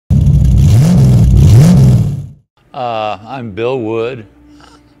I'm Bill Wood.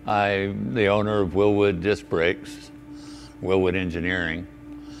 I'm the owner of Wilwood Disc Brakes, Wilwood Engineering.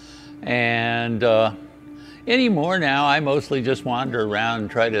 And anymore now, I mostly just wander around and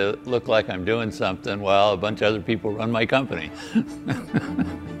try to look like I'm doing something while a bunch of other people run my company.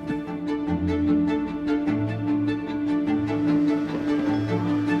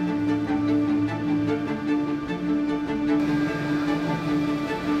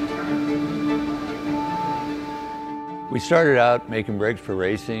 We started out making brakes for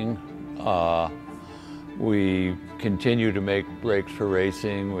racing. We continue to make brakes for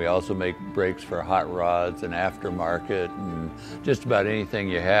racing. We also make brakes for hot rods and aftermarket and just about anything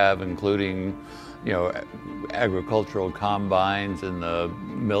you have, including, agricultural combines and the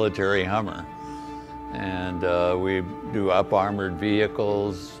military Hummer. And we do up-armored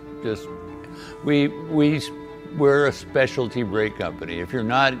vehicles. We're a specialty brake company. If you're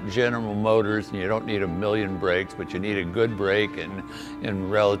not General Motors and you don't need a million brakes, but you need a good brake in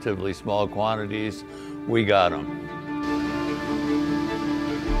relatively small quantities, we got them.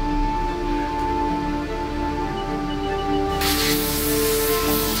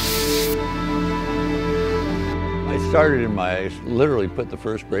 I literally put the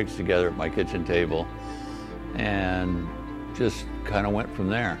first brakes together at my kitchen table and just kind of went from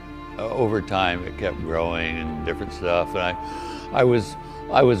there. Over time, it kept growing and different stuff. And I was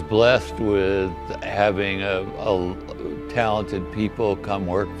blessed with having talented people come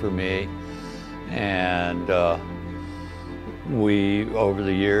work for me. And over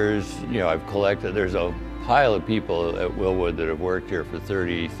the years, I've collected, there's a pile of people at Wilwood that have worked here for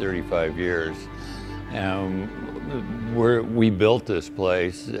 30, 35 years. And we built this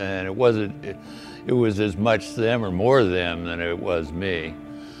place, and it was as much them or more them than it was me.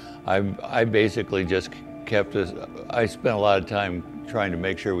 I basically just kept this. I spent a lot of time trying to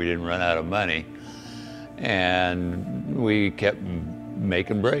make sure we didn't run out of money, and we kept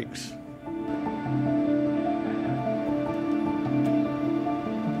making brakes.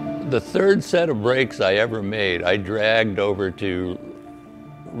 The third set of brakes I ever made, I dragged over to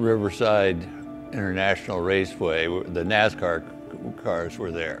Riverside International Raceway. The NASCAR cars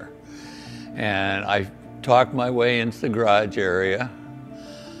were there, and I talked my way into the garage area.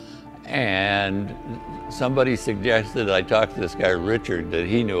 And somebody suggested I talk to this guy, Richard, that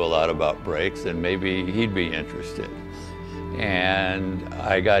he knew a lot about brakes and maybe he'd be interested. And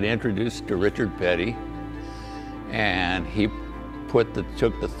I got introduced to Richard Petty, and he took the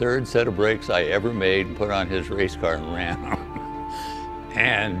third set of brakes I ever made and put on his race car and ran them.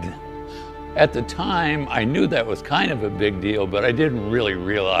 And at the time, I knew that was kind of a big deal, but I didn't really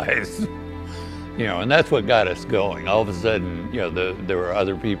realize, and that's what got us going. All of a sudden, there were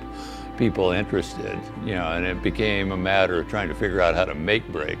other people interested, and it became a matter of trying to figure out how to make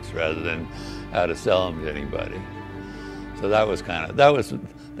brakes rather than how to sell them to anybody. So that was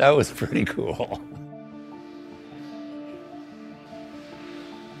pretty cool.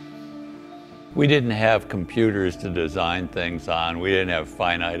 We didn't have computers to design things on. We didn't have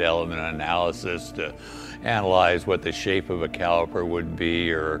finite element analysis to analyze what the shape of a caliper would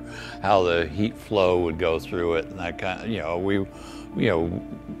be or how the heat flow would go through it and that kind of,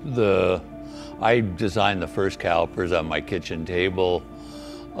 I designed the first calipers on my kitchen table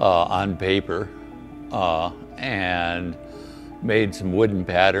on paper and made some wooden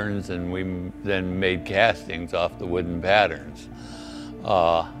patterns, and we then made castings off the wooden patterns.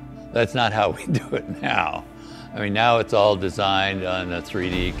 That's not how we do it now. I mean, now it's all designed on a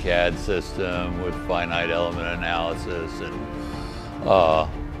 3D CAD system with finite element analysis, and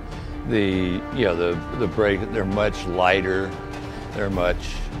the brakes, they're much lighter, they're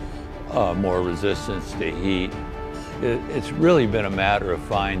much more resistant to heat. It's really been a matter of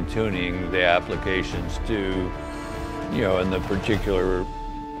fine-tuning the applications to, and the particular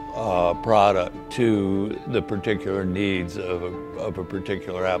product to the particular needs of a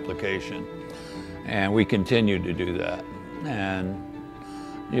particular application. And we continue to do that. And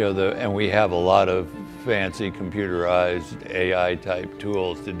and we have a lot of fancy computerized AI type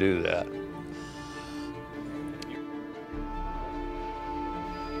tools to do that.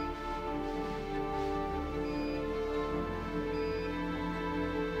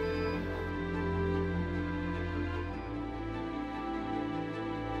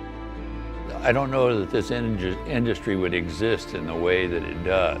 I don't know that this industry would exist in the way that it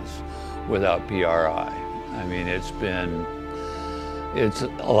does without PRI. I mean, it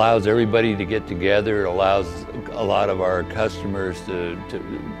allows everybody to get together. It allows a lot of our customers to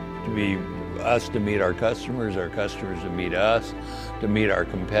meet our customers to meet us, to meet our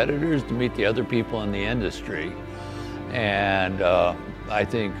competitors, to meet the other people in the industry. And I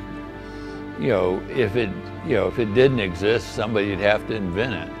think, if it didn't exist, somebody'd have to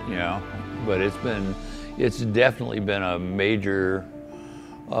invent it, But it's definitely been a major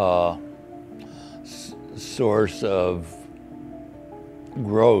source of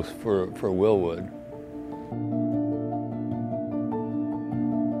growth for Wilwood.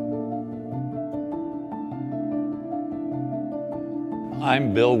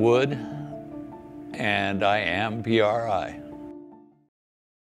 I'm Bill Wood, and I am PRI.